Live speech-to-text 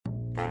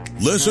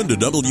Listen to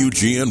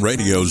WGN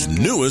Radio's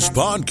newest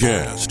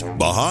podcast,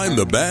 Behind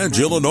the Badge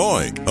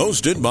Illinois,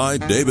 hosted by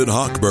David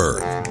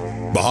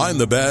Hochberg. Behind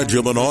the Badge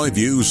Illinois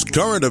views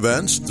current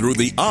events through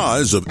the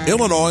eyes of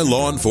Illinois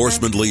law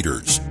enforcement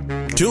leaders.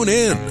 Tune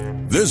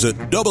in. Visit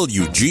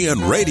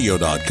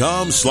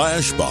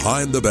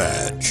WGNRadio.com/Behind the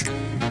Badge.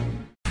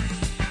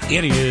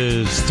 It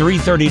is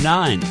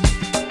 3:39.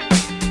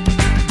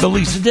 The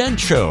Lisa Dent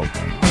Show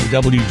on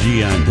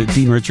WGN.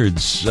 Dean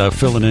Richards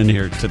filling in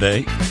here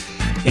today.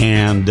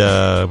 And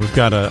we've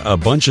got a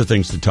bunch of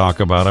things to talk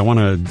about. I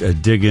want to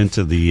dig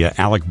into the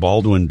Alec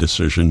Baldwin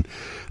decision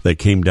that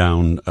came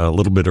down a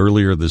little bit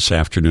earlier this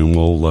afternoon.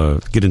 We'll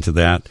get into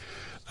that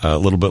a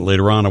little bit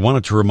later on. I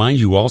wanted to remind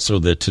you also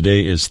that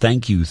today is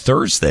Thank You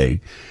Thursday.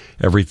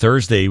 Every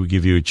Thursday, we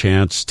give you a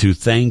chance to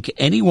thank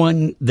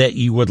anyone that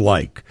you would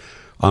like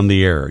on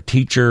the air.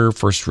 Teacher,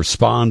 first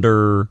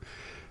responder,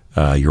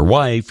 your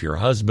wife, your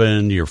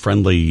husband, your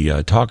friendly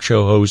talk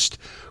show host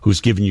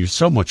who's given you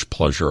so much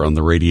pleasure on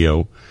the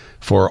radio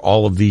for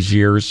all of these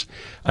years.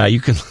 You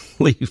can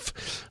leave,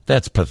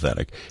 that's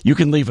pathetic. You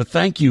can leave a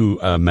thank you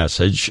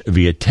message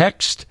via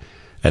text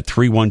at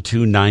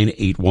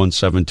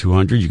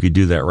 312-981-7200. You could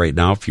do that right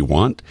now if you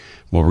want.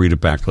 We'll read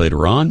it back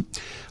later on.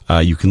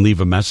 You can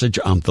leave a message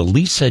on the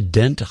Lisa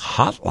Dent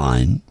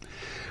hotline,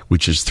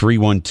 which is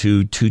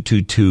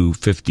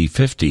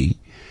 312-222-5050.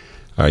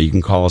 You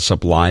can call us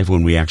up live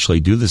when we actually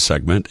do the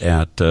segment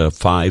at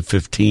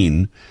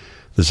 5:15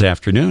 this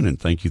afternoon. And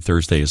Thank You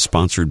Thursday is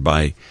sponsored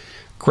by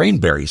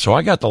Grainberry. So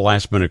I got the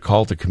last-minute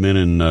call to come in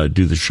and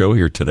do the show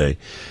here today.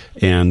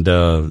 And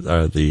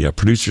the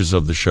producers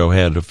of the show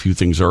had a few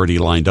things already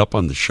lined up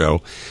on the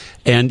show.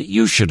 And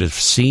you should have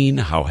seen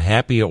how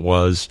happy I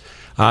was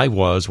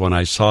when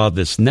I saw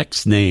this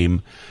next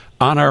name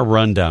on our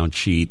rundown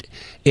sheet.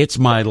 It's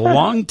my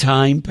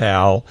longtime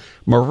pal,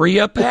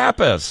 Maria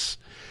Pappas.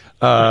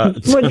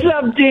 What's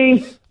up,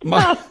 Dean?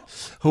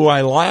 Who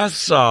I last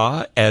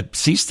saw at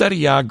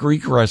Cistadia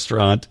Greek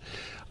Restaurant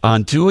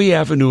on Dewey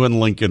Avenue in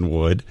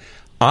Lincolnwood.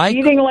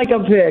 Eating like a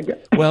pig.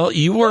 Well,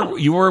 you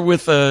were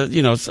with friends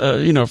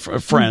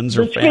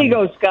or the family.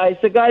 Spigos guys,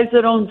 the guys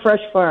that own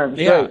Fresh Farms.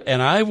 Yeah, right.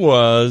 and I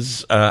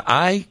was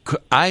I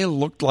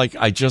looked like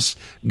I just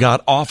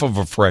got off of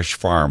a fresh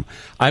farm.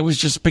 I was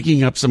just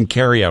picking up some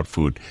carryout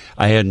food.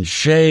 I hadn't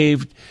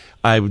shaved.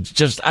 I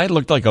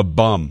looked like a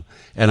bum,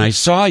 and I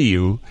saw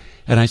you.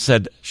 And I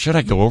said, should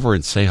I go over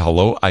and say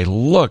hello? I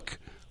look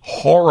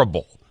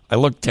horrible. I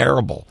look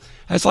terrible.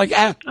 I was like,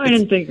 I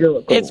didn't think you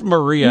looked cool. It's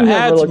Maria.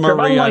 It's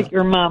Maria. I'm like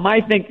your mom.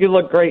 I think you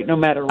look great no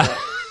matter what.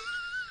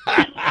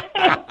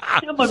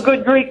 I'm a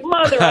good Greek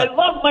mother. I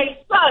love my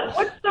son.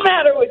 What's the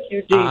matter with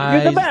you, Dean?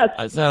 You're the best.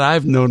 I said,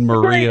 I've known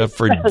Maria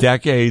for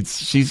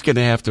decades. She's going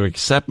to have to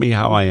accept me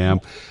how I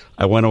am.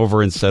 I went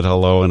over and said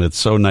hello, and it's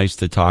so nice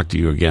to talk to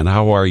you again.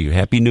 How are you?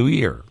 Happy New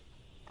Year.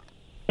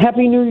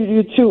 Happy New Year to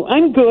you, too.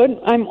 I'm good.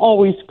 I'm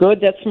always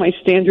good. That's my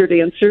standard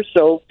answer.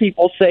 So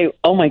people say,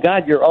 oh, my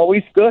God, you're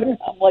always good?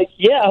 I'm like,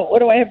 yeah, what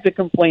do I have to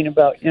complain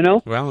about,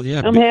 Well,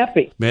 yeah. I'm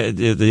happy.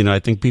 I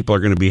think people are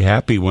going to be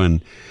happy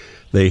when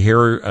they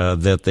hear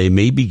that they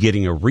may be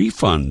getting a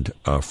refund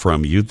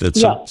from you, that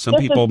some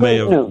people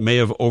may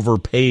have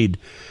overpaid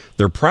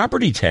their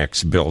property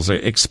tax bills.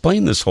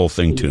 Explain this whole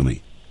thing to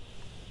me.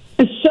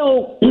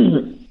 So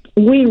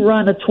we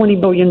run a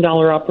 $20 billion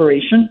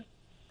operation.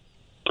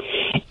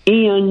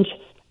 And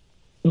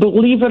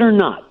believe it or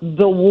not,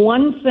 the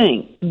one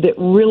thing that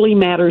really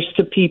matters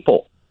to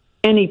people,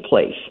 any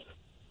place,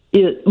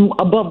 is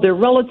above their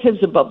relatives,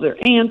 above their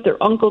aunt,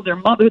 their uncle, their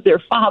mother, their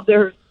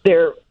father,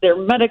 their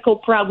medical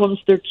problems,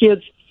 their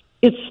kids,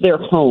 it's their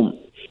home.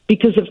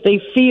 Because if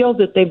they feel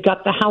that they've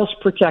got the house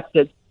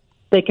protected,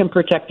 they can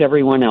protect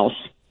everyone else,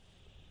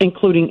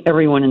 including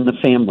everyone in the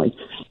family.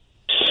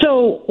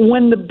 So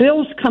when the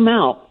bills come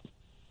out,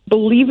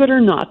 believe it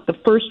or not, the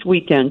first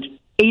weekend,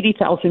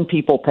 80,000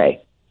 people pay.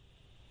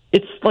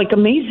 It's like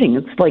amazing.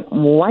 It's like,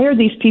 why are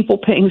these people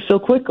paying so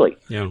quickly?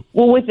 Yeah.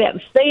 Well, with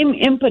that same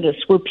impetus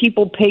where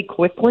people pay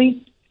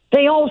quickly,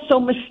 they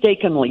also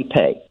mistakenly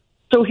pay.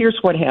 So here's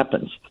what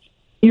happens.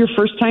 You're a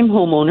first-time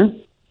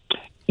homeowner.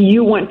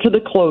 You went to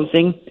the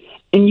closing,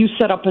 and you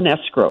set up an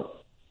escrow.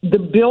 The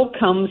bill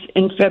comes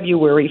in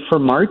February for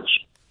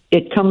March.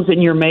 It comes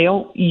in your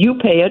mail. You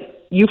pay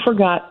it. You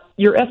forgot.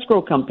 Your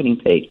escrow company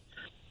paid.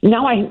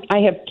 Now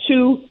I have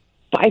two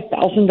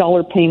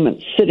 $5,000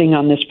 payments sitting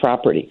on this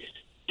property.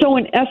 So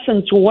in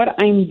essence,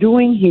 what I'm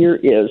doing here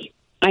is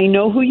I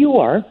know who you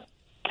are.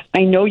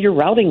 I know your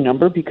routing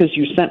number because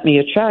you sent me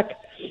a check.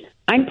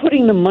 I'm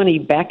putting the money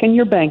back in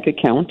your bank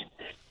account,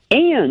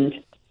 and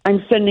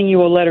I'm sending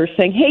you a letter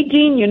saying, hey,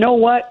 Dean, you know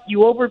what?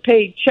 You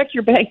overpaid. Check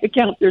your bank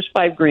account. There's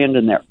 $5,000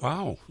 in there.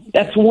 Wow. Okay.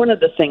 That's one of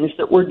the things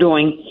that we're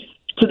doing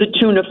to the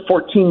tune of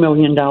 $14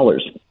 million.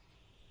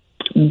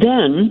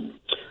 Then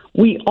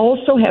we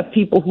also have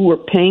people who are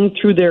paying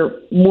through their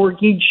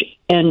mortgage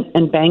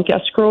and bank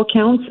escrow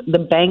accounts. The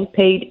bank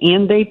paid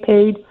and they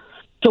paid.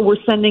 So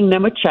we're sending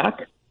them a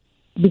check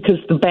because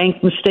the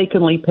bank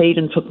mistakenly paid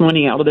and took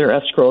money out of their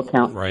escrow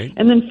account. Right.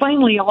 And then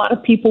finally, a lot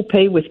of people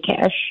pay with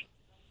cash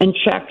and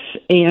checks,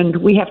 and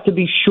we have to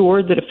be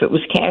sure that if it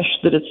was cash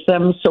that it's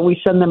them. So we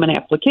send them an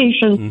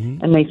application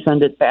and they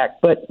send it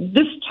back. But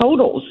this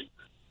totals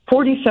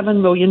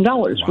 $47 million,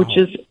 which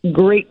is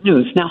great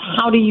news. Now,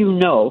 how do you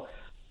know,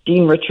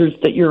 Dean Richards,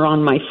 that you're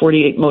on my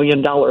 $48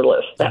 million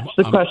list? That's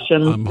the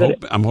question.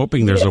 I'm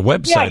hoping there's a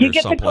website you or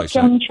get someplace. The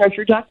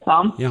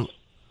CookCountyTreasurer.com. Yeah.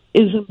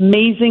 Is an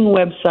amazing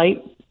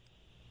website.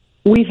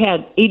 We've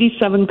had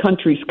 87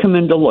 countries come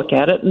in to look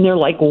at it, and they're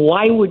like,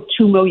 why would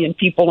 2 million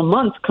people a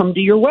month come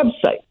to your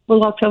website?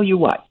 Well, I'll tell you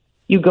why.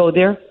 You go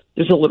there,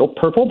 there's a little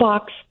purple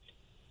box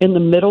in the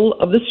middle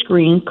of the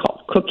screen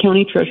called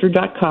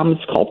CookCountyTreasurer.com.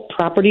 It's called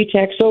Property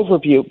Tax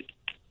Overview.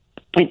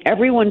 And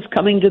everyone's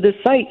coming to this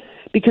site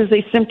because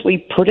they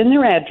simply put in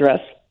their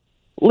address.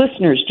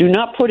 Listeners, do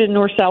not put in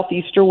north, south,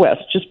 east, or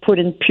west. Just put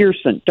in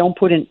Pearson. Don't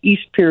put in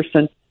East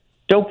Pearson.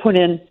 Don't put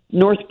in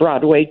North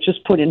Broadway,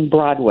 just put in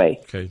Broadway.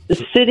 Okay. The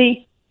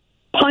city,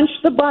 punch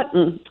the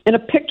button, and a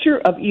picture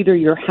of either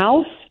your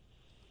house,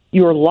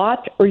 your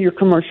lot, or your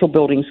commercial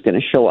building is going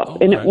to show up.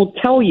 Okay. And it will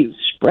tell you,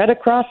 spread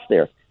across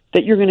there,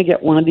 that you're going to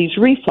get one of these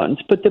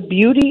refunds. But the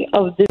beauty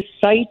of this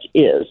site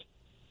is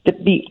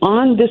that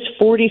beyond this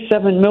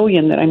 $47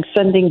 million that I'm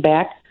sending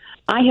back,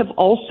 I have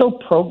also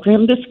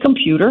programmed this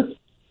computer.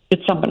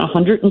 It's up in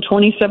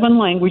 127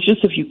 languages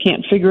if you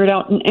can't figure it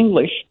out in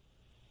English.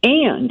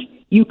 And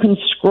you can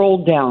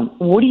scroll down.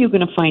 What are you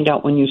going to find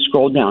out when you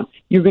scroll down?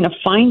 You're going to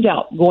find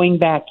out going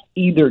back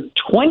either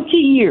 20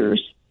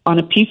 years on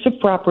a piece of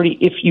property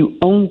if you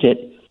owned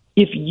it,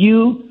 if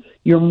you,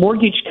 your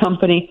mortgage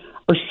company,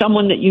 or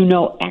someone that you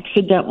know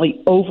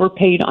accidentally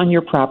overpaid on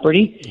your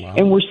property,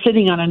 and we're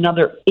sitting on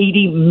another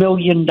 $80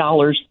 million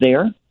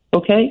there,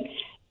 okay?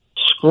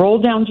 Scroll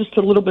down just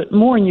a little bit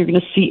more, and you're going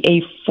to see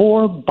a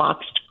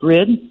 4-boxed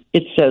grid.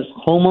 It says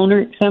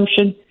homeowner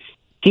exemption,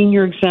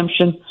 senior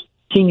exemption,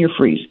 senior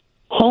freeze.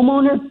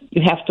 Homeowner,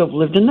 you have to have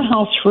lived in the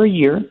house for a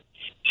year.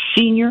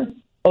 Senior,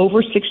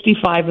 over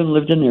 65 and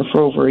lived in there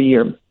for over a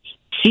year.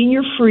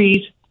 Senior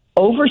freeze,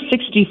 over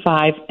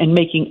 65 and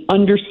making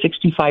under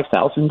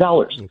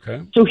 $65,000.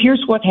 Okay. So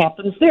here's what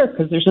happens there,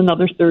 because there's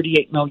another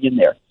 $38 million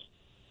there.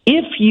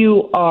 If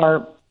you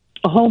are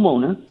a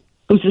homeowner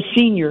who's a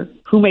senior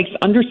who makes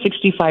under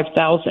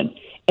 $65,000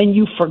 and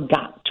you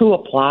forgot to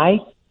apply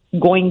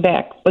going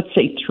back, let's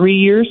say 3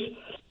 years,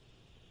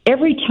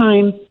 every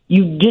time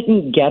you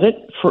didn't get it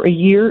for a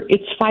year,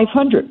 it's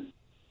 $500.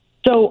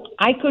 So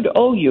I could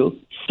owe you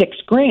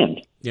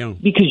 $6,000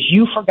 because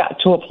you forgot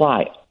to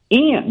apply.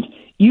 And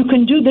you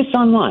can do this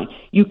online.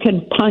 You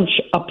can punch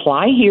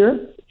apply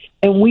here,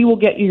 and we will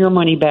get you your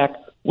money back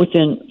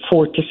within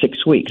 4 to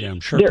 6 weeks. Yeah,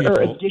 I'm sure there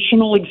are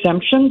additional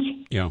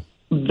exemptions,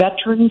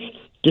 veterans,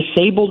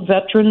 disabled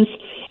veterans,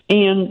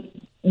 and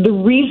the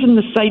reason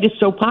the site is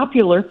so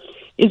popular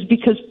is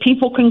because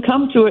people can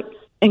come to it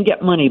and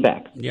get money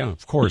back. Yeah,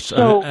 of course.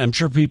 So, I'm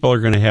sure people are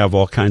going to have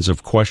all kinds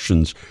of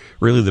questions.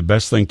 Really, the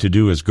best thing to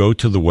do is go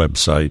to the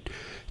website,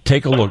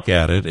 take a look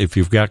at it. If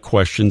you've got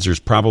questions, there's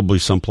probably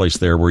someplace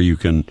there where you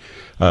can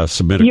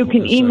submit you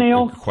can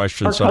email a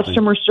question, our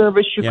customer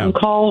service. You can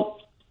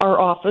call our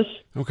office.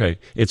 Okay.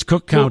 It's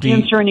Cook County.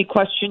 We'll answer any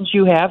questions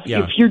you have.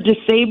 Yeah. If you're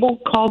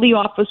disabled, call the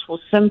office. We'll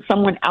send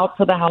someone out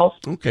to the house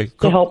to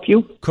help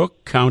you.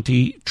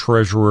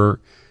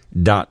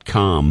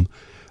 CookCountyTreasurer.com.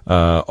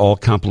 All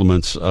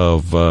compliments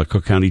of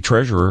Cook County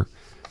Treasurer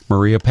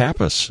Maria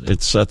Pappas.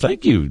 It's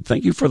thank you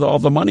for all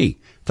the money.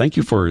 Thank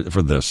you for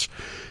this,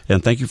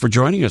 and thank you for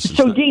joining us.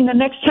 So, Dean, the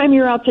next time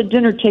you're out to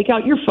dinner, take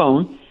out your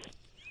phone,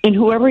 and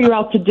whoever you're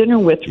out to dinner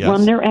with,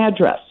 run their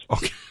address.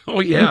 Okay. Oh,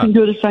 yeah. You can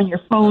do this on your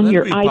phone,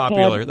 your iPad.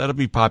 Popular. That'll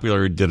be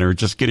popular at dinner,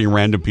 just getting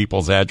random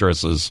people's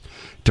addresses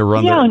to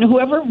run their... Yeah, and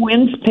whoever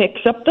wins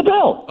picks up the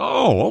bill.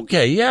 Oh,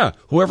 okay, yeah.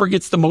 Whoever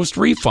gets the most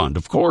refund,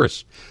 of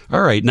course.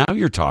 All right, now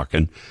you're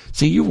talking.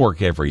 See, you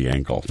work every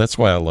angle. That's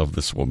why I love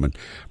this woman.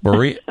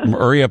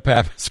 Maria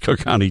Pappas,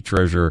 Cook County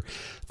Treasurer.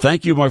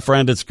 Thank you, my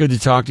friend. It's good to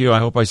talk to you. I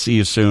hope I see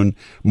you soon.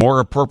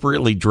 More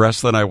appropriately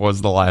dressed than I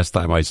was the last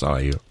time I saw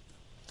you.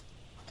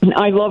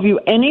 I love you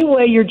any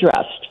way you're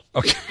dressed.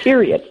 Okay.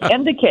 Period.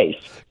 End the case.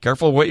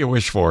 Careful what you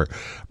wish for.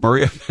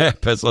 Maria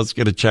Pappas, let's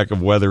get a check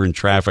of weather and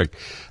traffic.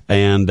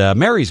 And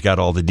Mary's got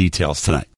all the details tonight.